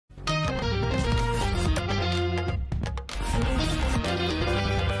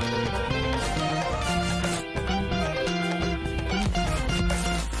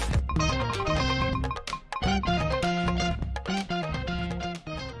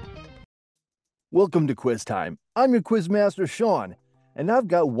Welcome to Quiz Time. I'm your quiz master, Sean, and I've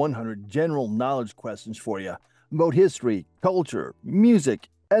got 100 general knowledge questions for you about history, culture, music,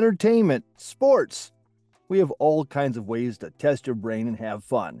 entertainment, sports. We have all kinds of ways to test your brain and have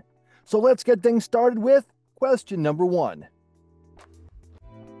fun. So let's get things started with question number 1.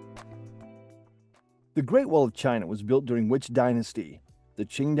 The Great Wall of China was built during which dynasty? The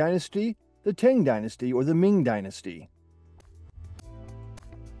Qing dynasty, the Tang dynasty, or the Ming dynasty?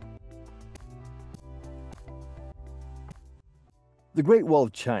 The Great Wall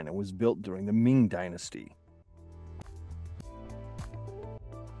of China was built during the Ming dynasty.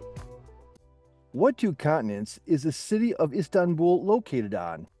 What two continents is the city of Istanbul located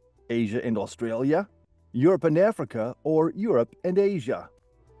on? Asia and Australia, Europe and Africa, or Europe and Asia?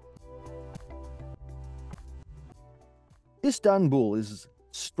 Istanbul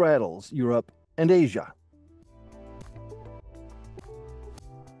straddles Europe and Asia.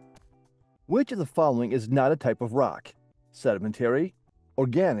 Which of the following is not a type of rock? Sedimentary,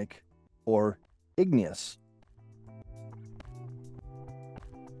 organic, or igneous?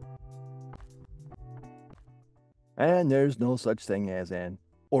 And there's no such thing as an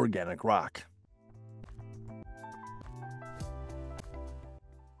organic rock.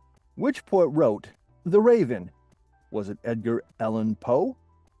 Which poet wrote The Raven? Was it Edgar Allan Poe?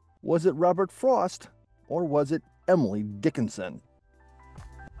 Was it Robert Frost? Or was it Emily Dickinson?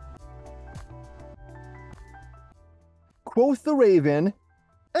 Quoth the Raven,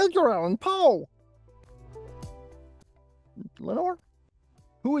 Edgar Allan Poe. Lenore?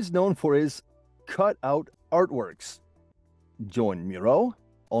 Who is known for his cut-out artworks? Joan Miro,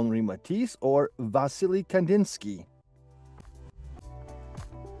 Henri Matisse, or Vasily Kandinsky?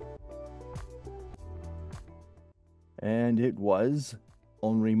 And it was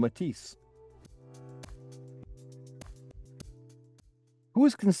Henri Matisse. Who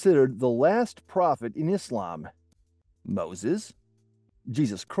is considered the last prophet in Islam? Moses,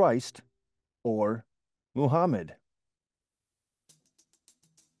 Jesus Christ, or Muhammad?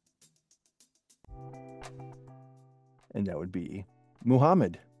 And that would be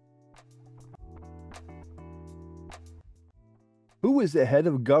Muhammad. Who is the head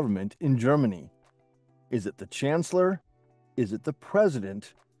of government in Germany? Is it the chancellor? Is it the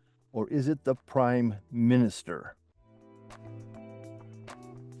president? Or is it the prime minister?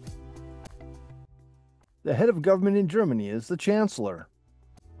 The head of government in Germany is the chancellor.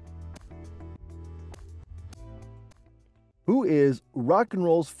 Who is rock and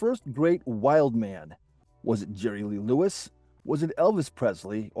roll's first great wild man? Was it Jerry Lee Lewis? Was it Elvis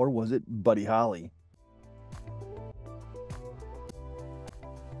Presley? Or was it Buddy Holly?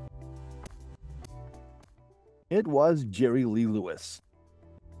 It was Jerry Lee Lewis.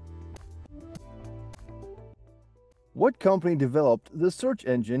 What company developed the search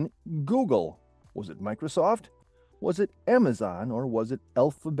engine Google? Was it Microsoft? Was it Amazon? Or was it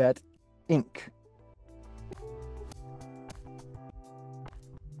Alphabet Inc.?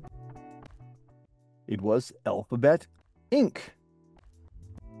 It was Alphabet Inc.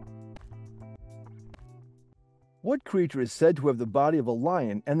 What creature is said to have the body of a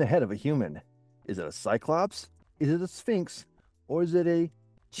lion and the head of a human? Is it a cyclops? Is it a sphinx? Or is it a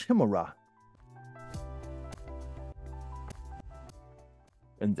chimera?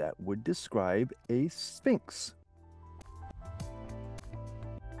 And that would describe a sphinx.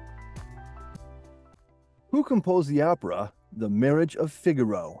 Who composed the opera The Marriage of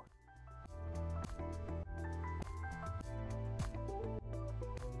Figaro?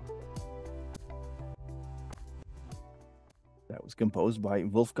 That was composed by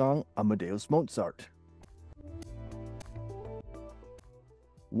Wolfgang Amadeus Mozart.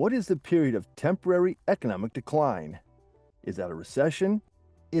 What is the period of temporary economic decline? Is that a recession?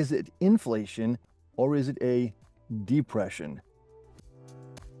 Is it inflation? Or is it a depression?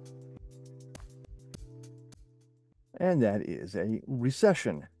 And that is a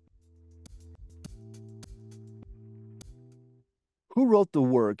recession. Who wrote the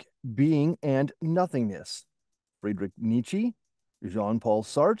work Being and Nothingness? Friedrich Nietzsche, Jean-Paul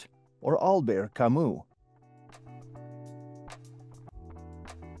Sartre, or Albert Camus?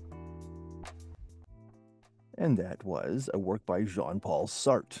 And that was a work by Jean-Paul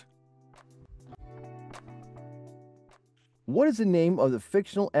Sartre. What is the name of the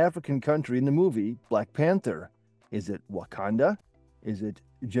fictional African country in the movie Black Panther? Is it Wakanda? Is it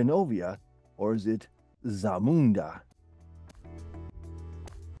Genovia? Or is it Zamunda?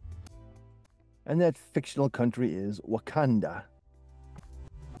 And that fictional country is Wakanda.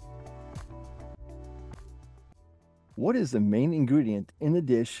 What is the main ingredient in the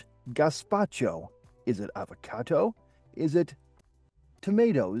dish gazpacho? Is it avocado? Is it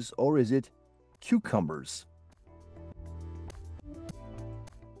tomatoes? Or is it cucumbers.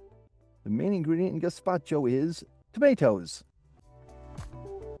 The main ingredient in gazpacho is tomatoes.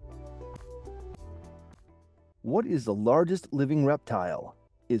 What is the largest living reptile?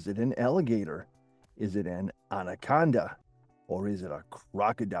 Is it an alligator? Is it an anaconda? Or is it a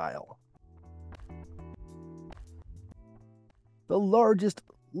crocodile? The largest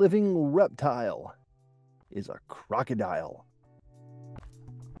living reptile is a crocodile.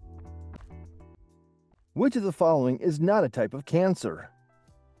 Which of the following is not a type of cancer?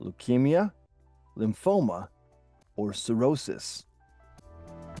 Leukemia, lymphoma, or cirrhosis?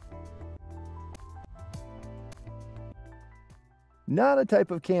 Not a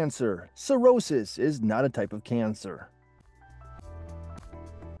type of cancer. Cirrhosis is not a type of cancer.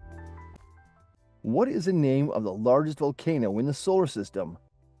 What is the name of the largest volcano in the solar system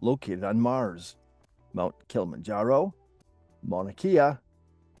located on Mars? Mount Kilimanjaro, Mauna Kea,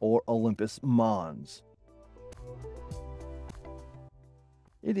 or Olympus Mons?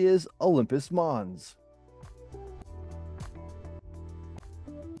 It is Olympus Mons.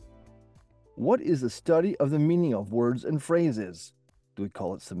 What is the study of the meaning of words and phrases? Do we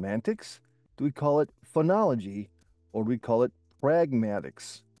call it semantics? Do we call it phonology? Or do we call it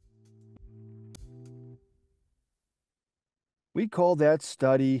pragmatics? We call that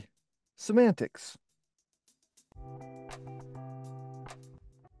study semantics.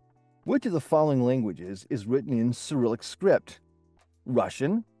 Which of the following languages is written in Cyrillic script?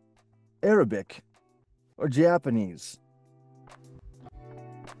 Russian, Arabic, or Japanese?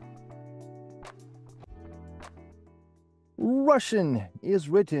 Russian is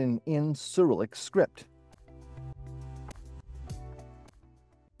written in Cyrillic script.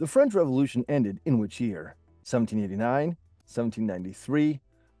 The French Revolution ended in which year? 1789, 1793,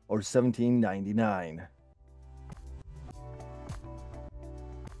 or 1799?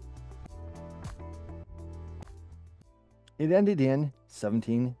 It ended in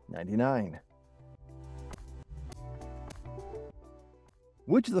 1799.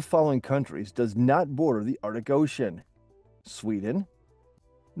 Which of the following countries does not border the Arctic Ocean? Sweden,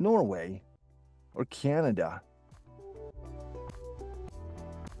 Norway, or Canada?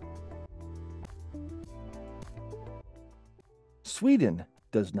 Sweden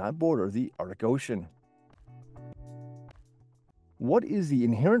does not border the Arctic Ocean. What is the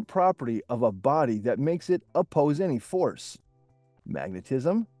inherent property of a body that makes it oppose any force?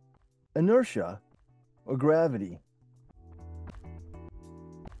 Magnetism, inertia, or gravity?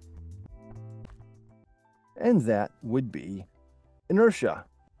 And that would be inertia.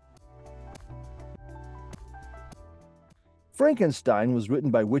 Frankenstein was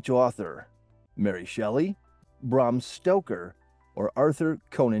written by which author? Mary Shelley, Bram Stoker, or Arthur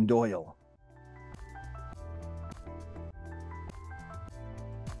Conan Doyle?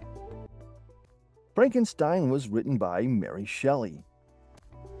 Frankenstein was written by Mary Shelley.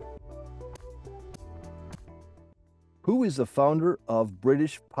 Who is the founder of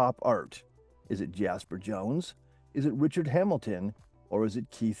British pop art? Is it Jasper Jones? Is it Richard Hamilton? Or is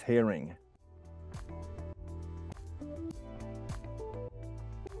it Keith Haring?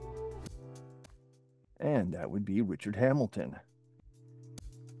 And that would be Richard Hamilton.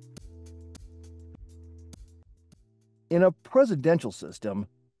 In a presidential system,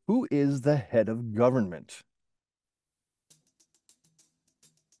 who is the head of government?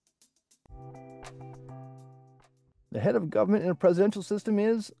 The head of government in a presidential system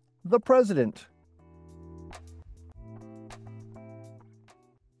is the president.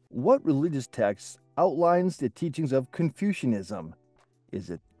 What religious text outlines the teachings of Confucianism? Is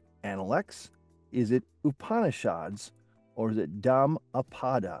it Analects? Is it Upanishads? Or is it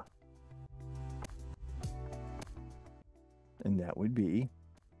Dhammapada? And that would be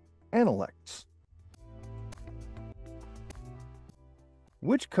Analects.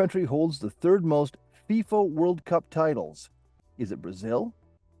 Which country holds the third most FIFA World Cup titles? Is it Brazil?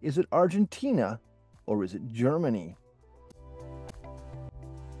 Is it Argentina? Or is it Germany?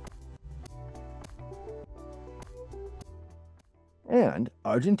 And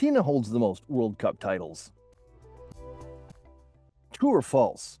Argentina holds the most World Cup titles. True or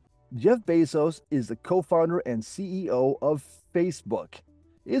false? Jeff Bezos is the co-founder and CEO of Facebook.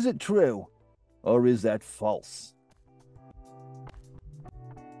 Is it true, or is that false?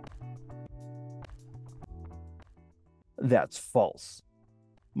 That's false.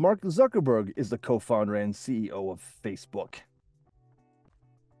 Mark Zuckerberg is the co-founder and CEO of Facebook.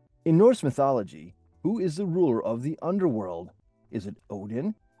 In Norse mythology, who is the ruler of the underworld? Is it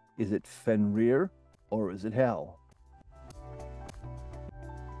Odin? Is it Fenrir? Or is it Hel?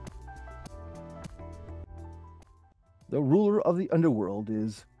 The ruler of the underworld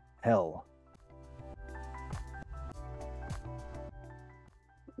is Hel.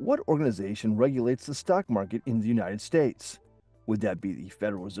 What organization regulates the stock market in the United States? Would that be the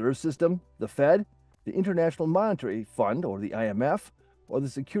Federal Reserve System, the Fed, the International Monetary Fund, or the IMF, or the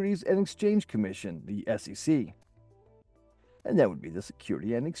Securities and Exchange Commission, the SEC? And that would be the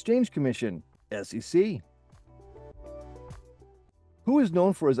Securities and Exchange Commission, SEC. Who is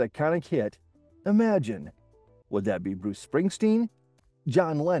known for his iconic hit, Imagine? Would that be Bruce Springsteen,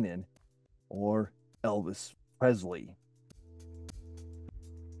 John Lennon, or Elvis Presley?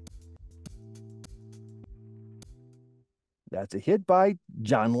 That's a hit by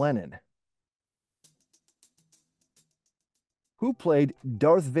John Lennon. Who played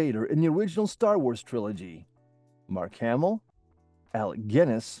Darth Vader in the original Star Wars trilogy? Mark Hamill, Alec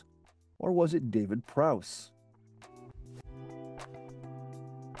Guinness, or was it David Prowse?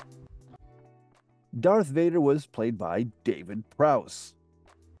 Darth Vader was played by David Prowse.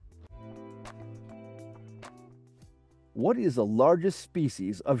 What is the largest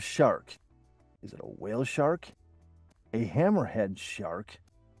species of shark? Is it a whale shark, a hammerhead shark,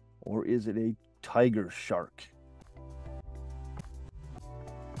 or is it a tiger shark?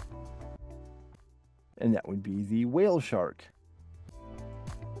 And that would be the whale shark.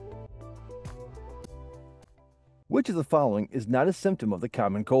 Which of the following is not a symptom of the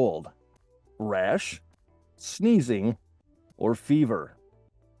common cold? Rash, sneezing, or fever?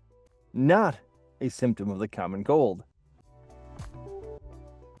 Not a symptom of the common cold.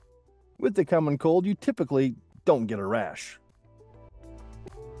 With the common cold, you typically don't get a rash.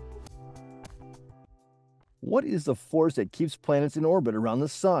 What is the force that keeps planets in orbit around the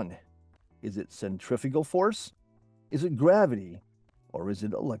sun? Is it centrifugal force? Is it gravity? Or is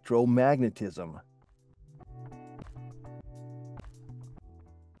it electromagnetism?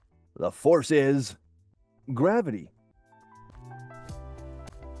 The force is gravity.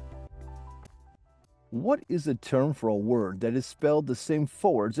 What is the term for a word that is spelled the same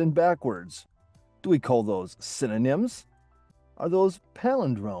forwards and backwards? Do we call those synonyms? Are those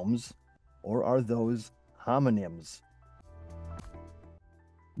palindromes? Or are those homonyms?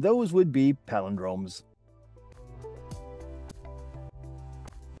 Those would be palindromes.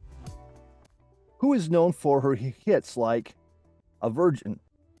 Who is known for her hits like A Virgin?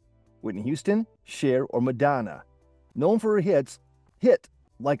 Whitney Houston, Cher, or Madonna? Known for her hits, hit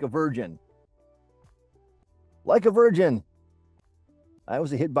like a virgin. Like a virgin. I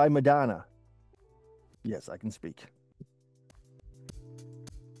was a hit by Madonna. Yes, I can speak.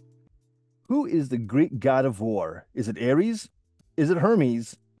 Who is the Greek god of war? Is it Ares? Is it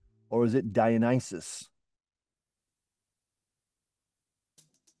Hermes? Or is it Dionysus?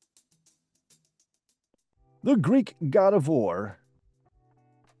 The Greek god of war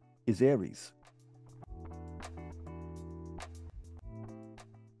is Ares.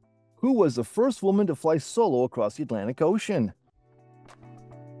 Who was the first woman to fly solo across the Atlantic Ocean?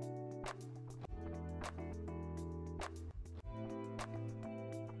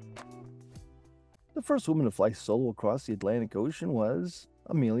 The first woman to fly solo across the Atlantic Ocean was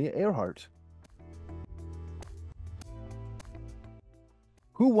Amelia Earhart.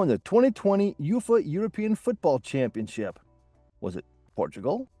 Who won the 2020 UEFA European Football Championship? Was it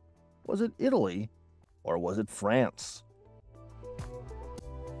Portugal? Was it Italy? Or was it France?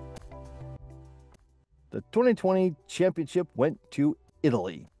 The 2020 championship went to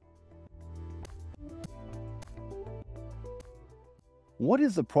Italy. What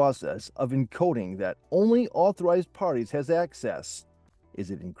is the process of encoding that only authorized parties has access? Is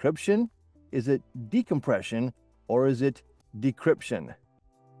it encryption? Is it decompression? Or is it decryption?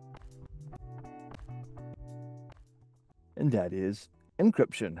 And that is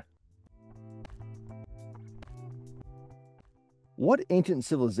encryption. What ancient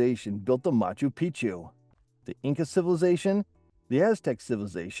civilization built the Machu Picchu? The Inca civilization, the Aztec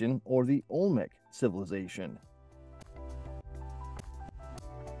civilization, or the Olmec civilization?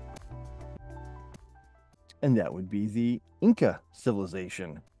 And that would be the Inca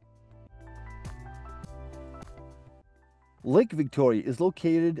civilization. Lake Victoria is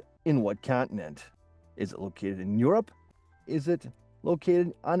located in what continent? Is it located in Europe? Is it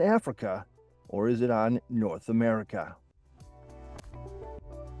located on Africa? Or is it on North America?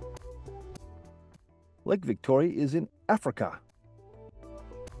 Lake Victoria is in Africa.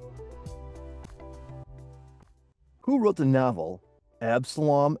 Who wrote the novel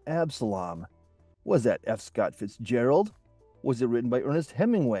Absalom, Absalom? Was that F. Scott Fitzgerald? Was it written by Ernest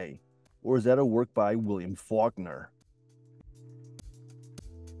Hemingway? Or is that a work by William Faulkner?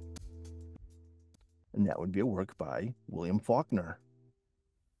 And that would be a work by William Faulkner.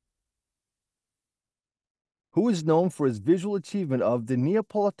 Who is known for his visual achievement of the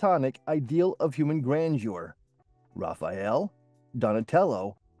Neapolitanic ideal of human grandeur? Raphael,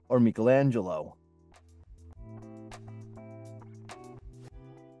 Donatello, or Michelangelo?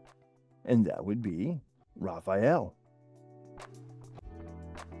 And that would be Raphael.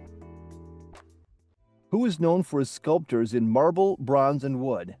 Who is known for his sculptures in marble, bronze, and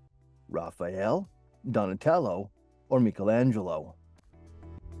wood? Raphael, Donatello, or Michelangelo?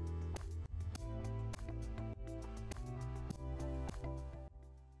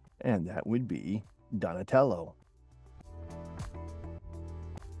 And that would be Donatello.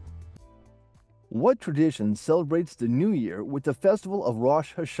 What tradition celebrates the New Year with the festival of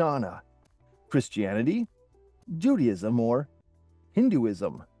Rosh Hashanah? Christianity, Judaism, or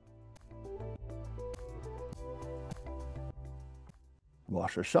Hinduism?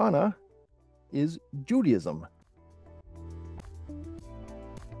 Rosh Hashanah is Judaism.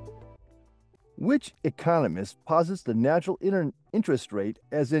 Which economist posits the natural interest rate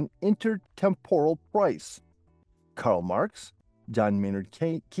as an intertemporal price? Karl Marx, John Maynard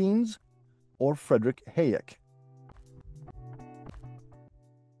Keynes, or Friedrich Hayek?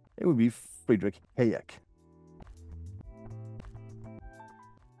 It would be Friedrich Hayek.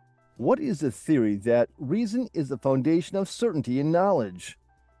 What is the theory that reason is the foundation of certainty and knowledge?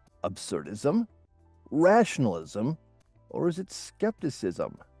 Absurdism, rationalism, or is it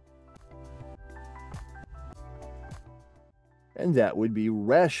skepticism? And that would be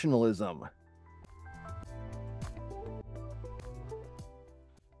rationalism.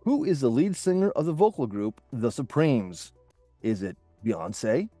 Who is the lead singer of the vocal group The Supremes? Is it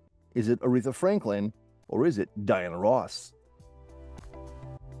Beyoncé? Is it Aretha Franklin? Or is it Diana Ross?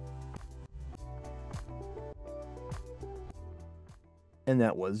 And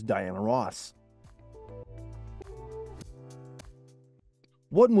that was Diana Ross.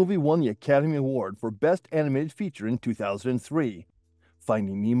 What movie won the Academy Award for Best Animated Feature in 2003?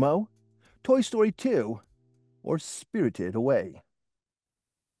 Finding Nemo, Toy Story 2, or Spirited Away?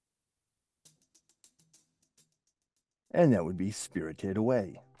 And that would be Spirited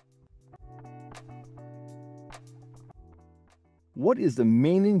Away. What is the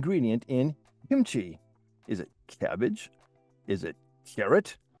main ingredient in kimchi? Is it cabbage? Is it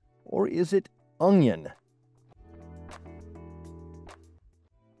carrot? Or is it onion?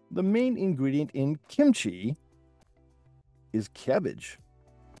 The main ingredient in kimchi is cabbage.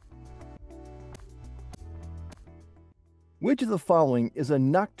 Which of the following is a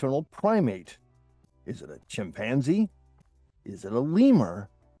nocturnal primate? Is it a chimpanzee? Is it a lemur?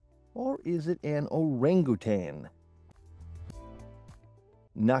 Or is it an orangutan?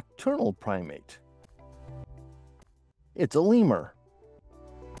 Nocturnal primate. It's a lemur.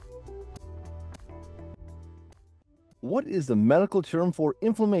 What is the medical term for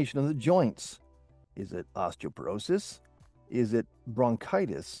inflammation of the joints? Is it osteoporosis? Is it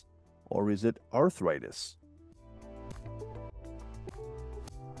bronchitis? Or is it arthritis?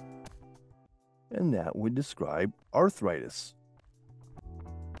 And that would describe arthritis.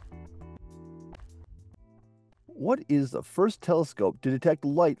 What is the first telescope to detect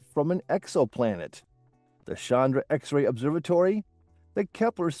light from an exoplanet? The Chandra X-ray Observatory, the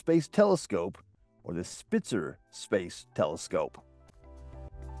Kepler Space Telescope, or the Spitzer Space Telescope?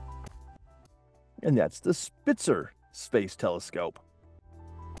 And that's the Spitzer Space Telescope.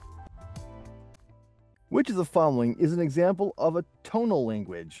 Which of the following is an example of a tonal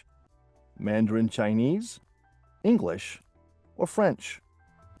language? Mandarin Chinese, English, or French?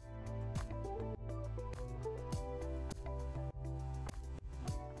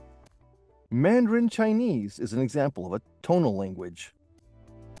 Mandarin Chinese is an example of a tonal language.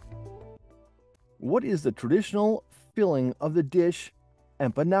 What is the traditional filling of the dish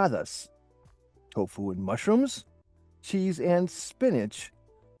empanadas? Tofu and mushrooms, cheese and spinach,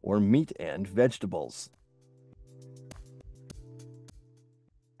 or meat and vegetables?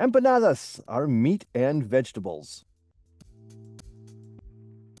 Empanadas are meat and vegetables.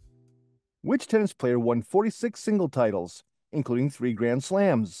 Which tennis player won 46 single titles, including 3 Grand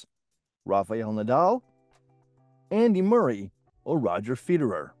Slams? Rafael Nadal, Andy Murray, or Roger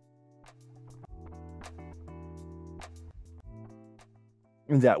Federer?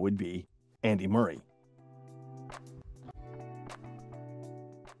 And that would be Andy Murray.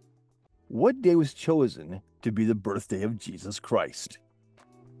 What day was chosen to be the birthday of Jesus Christ?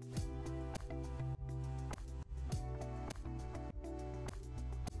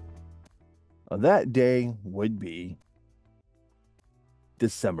 That day would be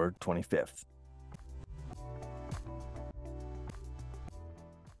December 25th.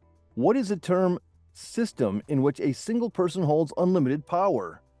 What is the term system in which a single person holds unlimited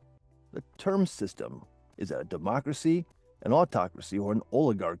power? The term system. Is that a democracy, an autocracy, or an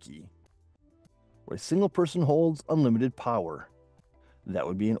oligarchy? Where a single person holds unlimited power. That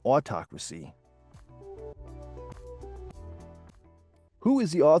would be an autocracy. Who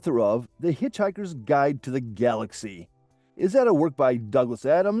is the author of The Hitchhiker's Guide to the Galaxy? Is that a work by Douglas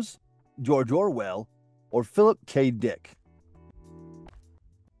Adams, George Orwell, or Philip K. Dick?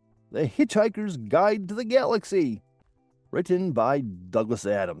 The Hitchhiker's Guide to the Galaxy, written by Douglas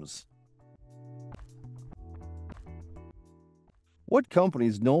Adams. What company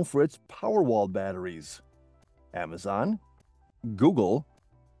is known for its Powerwall batteries? Amazon, Google,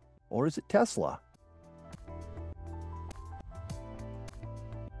 or is it Tesla?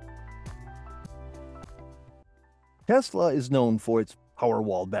 Tesla is known for its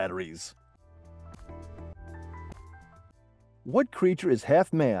Powerwall batteries. What creature is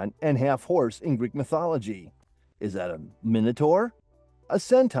half man and half horse in Greek mythology? Is that a minotaur, a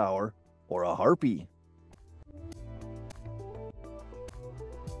centaur, or a harpy?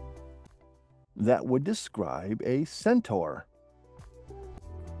 That would describe a centaur.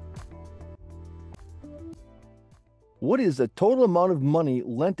 What is the total amount of money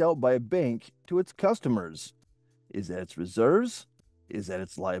lent out by a bank to its customers? Is that its reserves? Is that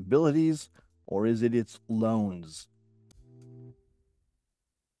its liabilities? Or is it its loans?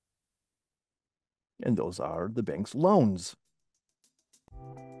 And those are the bank's loans.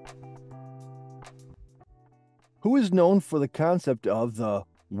 Who is known for the concept of the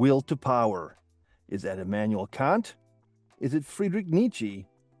will to power? Is that Immanuel Kant? Is it Friedrich Nietzsche?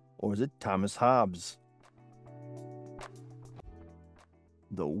 Or is it Thomas Hobbes?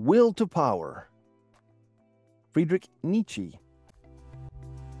 The will to power. Friedrich Nietzsche.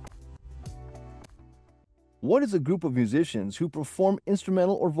 What is a group of musicians who perform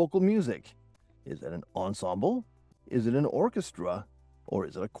instrumental or vocal music? Is that an ensemble? Is it an orchestra? Or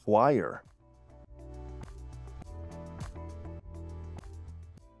is it a choir?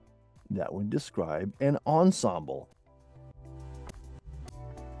 That would describe an ensemble.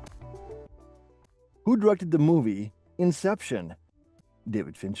 Who directed the movie Inception?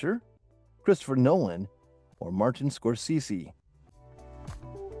 David Fincher, Christopher Nolan, or Martin Scorsese?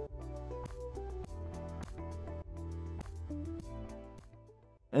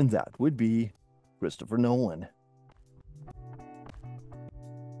 And that would be Christopher Nolan.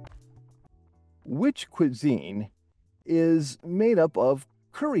 Which cuisine is made up of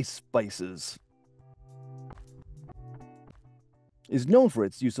curry spices? Is known for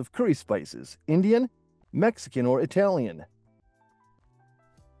its use of curry spices? Indian, Mexican, or Italian?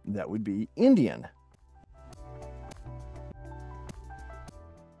 That would be Indian.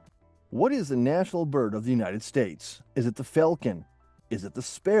 What is the national bird of the United States? Is it the falcon? Is it the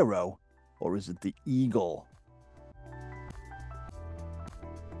sparrow? Or is it the eagle?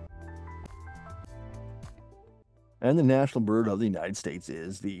 And the national bird of the United States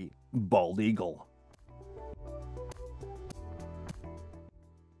is the bald eagle.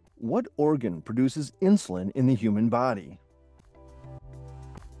 What organ produces insulin in the human body?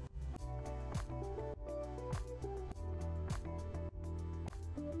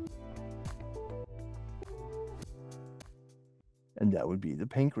 And that would be the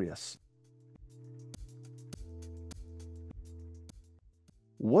pancreas.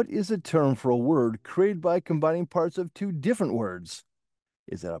 What is a term for a word created by combining parts of two different words?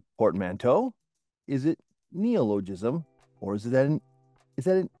 Is that a portmanteau? Is it neologism? Or is that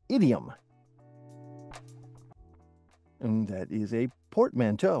an idiom? And that is a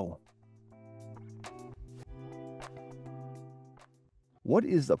portmanteau. What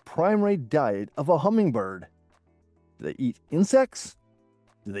is the primary diet of a hummingbird? Do they eat insects?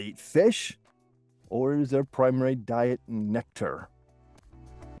 Do they eat fish? Or is their primary diet nectar?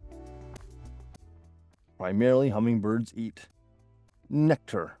 Primarily, hummingbirds eat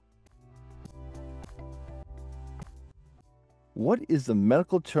nectar. What is the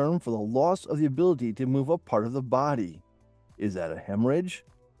medical term for the loss of the ability to move a part of the body? Is that a hemorrhage?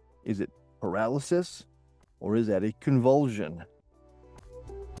 Is it paralysis? Or is that a convulsion?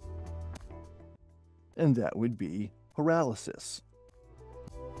 And that would be paralysis.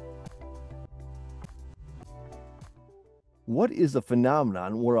 What is the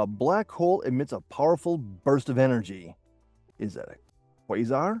phenomenon where a black hole emits a powerful burst of energy? Is that a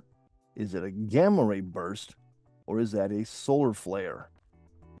quasar? Is it a gamma ray burst? Or is that a solar flare?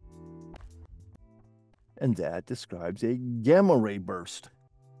 And that describes a gamma ray burst.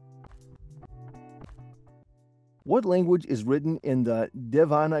 What language is written in the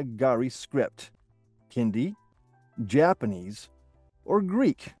Devanagari script? Hindi, Japanese, or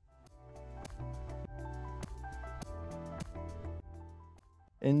Greek?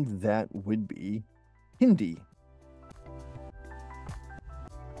 And that would be Hindi.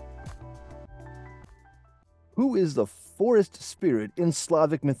 Who is the forest spirit in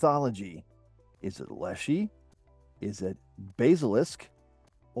Slavic mythology? Is it Leshy? Is it Basilisk?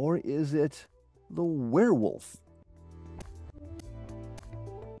 Or is it the werewolf?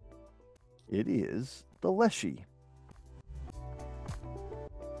 It is the Leshy.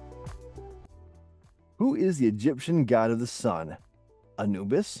 Who is the Egyptian god of the sun?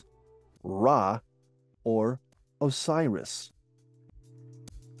 Anubis, Ra, or Osiris?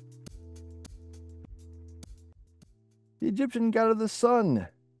 The Egyptian god of the sun.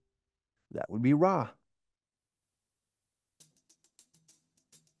 That would be Ra.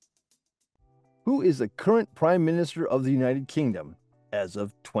 Who is the current Prime Minister of the United Kingdom as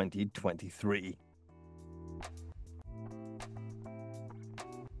of 2023?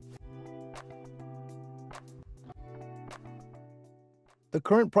 The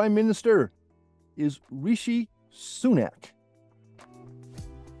current Prime Minister is Rishi Sunak.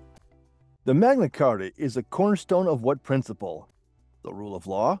 The Magna Carta is a cornerstone of what principle? The rule of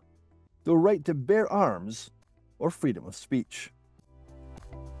law, the right to bear arms, or freedom of speech?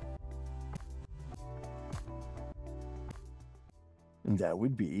 And that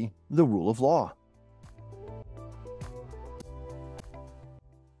would be the rule of law.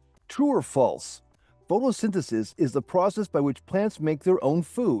 True or false? Photosynthesis is the process by which plants make their own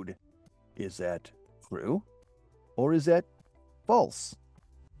food. Is that true or is that false?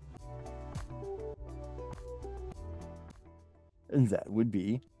 And that would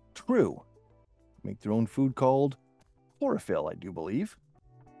be true. Make their own food called chlorophyll, I do believe.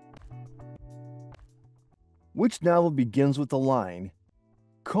 Which novel begins with the line,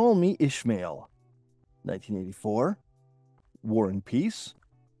 "Call me Ishmael"? 1984, War and Peace,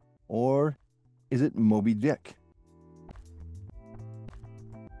 or is it Moby Dick?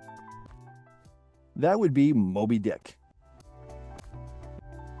 That would be Moby Dick.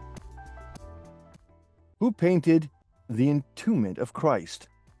 Who painted The Entombment of Christ?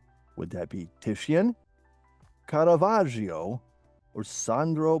 Would that be Titian, Caravaggio, or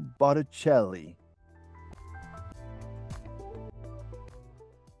Sandro Botticelli?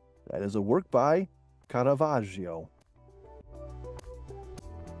 That is a work by Caravaggio.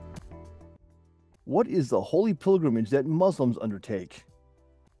 What is the holy pilgrimage that Muslims undertake?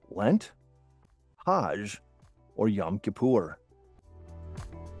 Lent, Hajj, or Yom Kippur?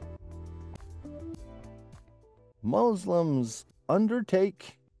 Muslims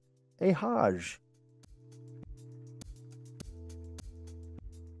undertake a Hajj.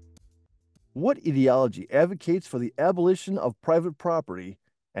 What ideology advocates for the abolition of private property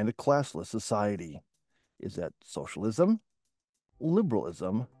and a classless society? Is that socialism,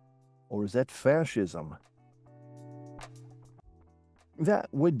 liberalism, or is that fascism?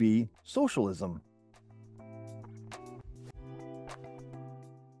 That would be socialism.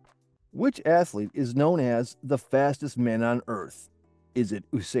 Which athlete is known as the fastest man on earth? Is it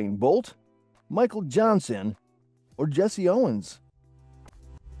Usain Bolt, Michael Johnson, or Jesse Owens?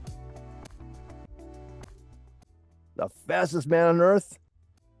 The fastest man on earth?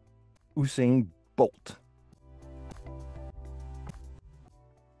 Usain Bolt.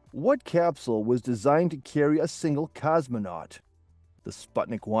 What capsule was designed to carry a single cosmonaut? The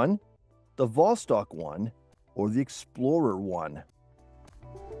Sputnik 1, the Vostok 1, or the Explorer 1?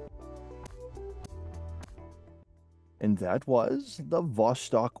 And that was the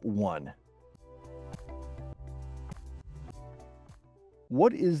Vostok 1.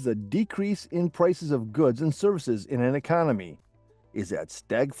 What is the decrease in prices of goods and services in an economy? Is that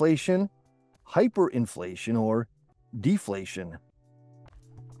stagflation, hyperinflation, or deflation?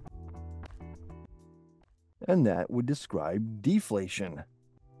 And that would describe deflation.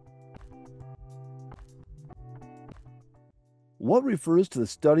 What refers to the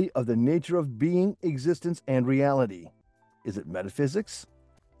study of the nature of being, existence, and reality? Is it metaphysics?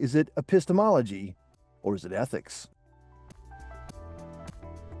 Is it epistemology? Or is it ethics?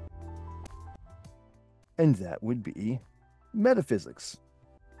 And that would be metaphysics.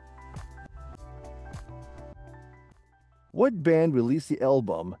 What band released the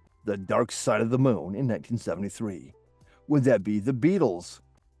album The Dark Side of the Moon in 1973? Would that be the Beatles?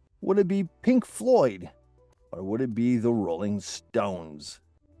 Would it be Pink Floyd? Or would it be the Rolling Stones?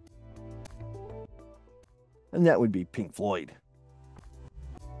 And that would be Pink Floyd.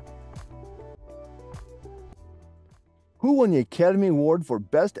 Who won the Academy Award for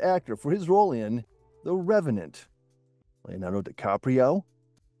Best Actor for his role in The Revenant? Leonardo DiCaprio,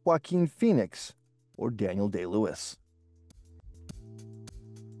 Joaquin Phoenix, or Daniel Day-Lewis?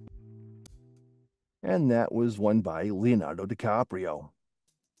 And that was won by Leonardo DiCaprio.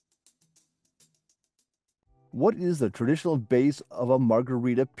 What is the traditional base of a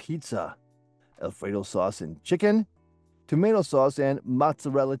margarita pizza? Alfredo sauce and chicken, tomato sauce and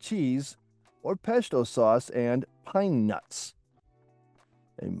mozzarella cheese, or pesto sauce and pine nuts?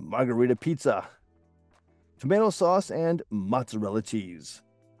 A margarita pizza, tomato sauce and mozzarella cheese.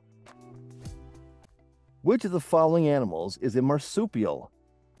 Which of the following animals is a marsupial?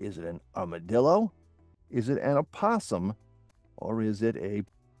 Is it an armadillo? Is it an opossum? Or is it a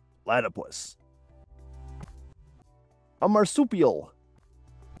platypus? A marsupial.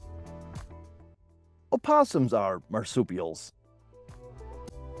 Opossums are marsupials.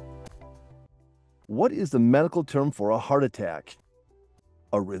 What is the medical term for a heart attack?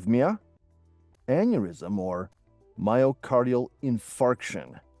 Arrhythmia, aneurysm, or myocardial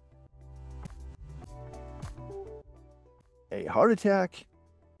infarction? A heart attack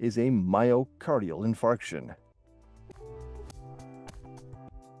is a myocardial infarction.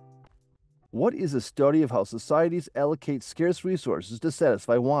 What is the study of how societies allocate scarce resources to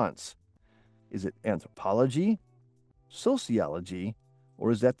satisfy wants? Is it anthropology, sociology,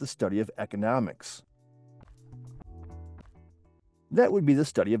 or is that the study of economics? That would be the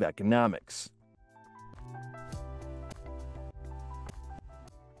study of economics.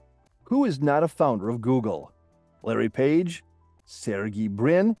 Who is not a founder of Google? Larry Page, Sergey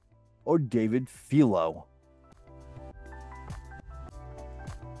Brin, or David Filo?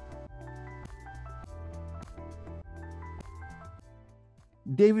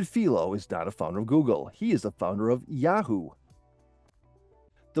 David Filo is not a founder of Google. He is the founder of Yahoo.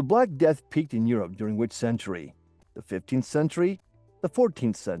 The Black Death peaked in Europe during which century? The 15th century, the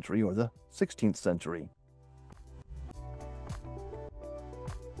 14th century, or the 16th century?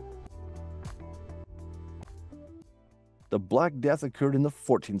 The Black Death occurred in the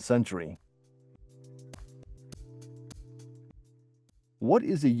 14th century. What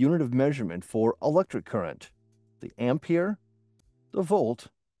is the unit of measurement for electric current? The ampere, the volt,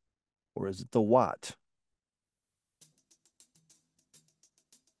 or is it the watt?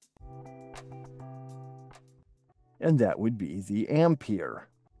 And that would be the ampere.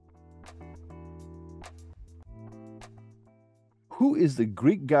 Who is the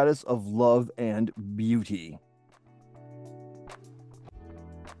Greek goddess of love and beauty?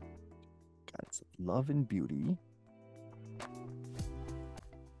 Goddess of love and beauty.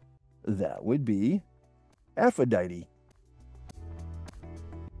 That would be Aphrodite.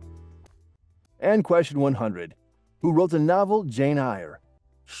 And question 100. Who wrote the novel Jane Eyre?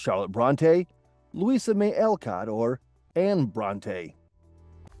 Charlotte Bronte, Louisa May Alcott, or Anne Bronte?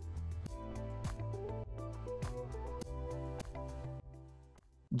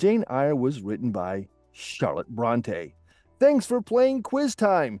 Jane Eyre was written by Charlotte Bronte. Thanks for playing Quiz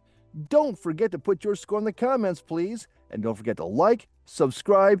Time. Don't forget to put your score in the comments, please. And don't forget to like,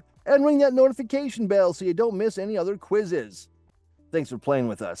 subscribe, and ring that notification bell so you don't miss any other quizzes. Thanks for playing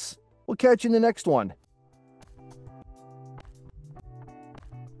with us. We'll catch you in the next one.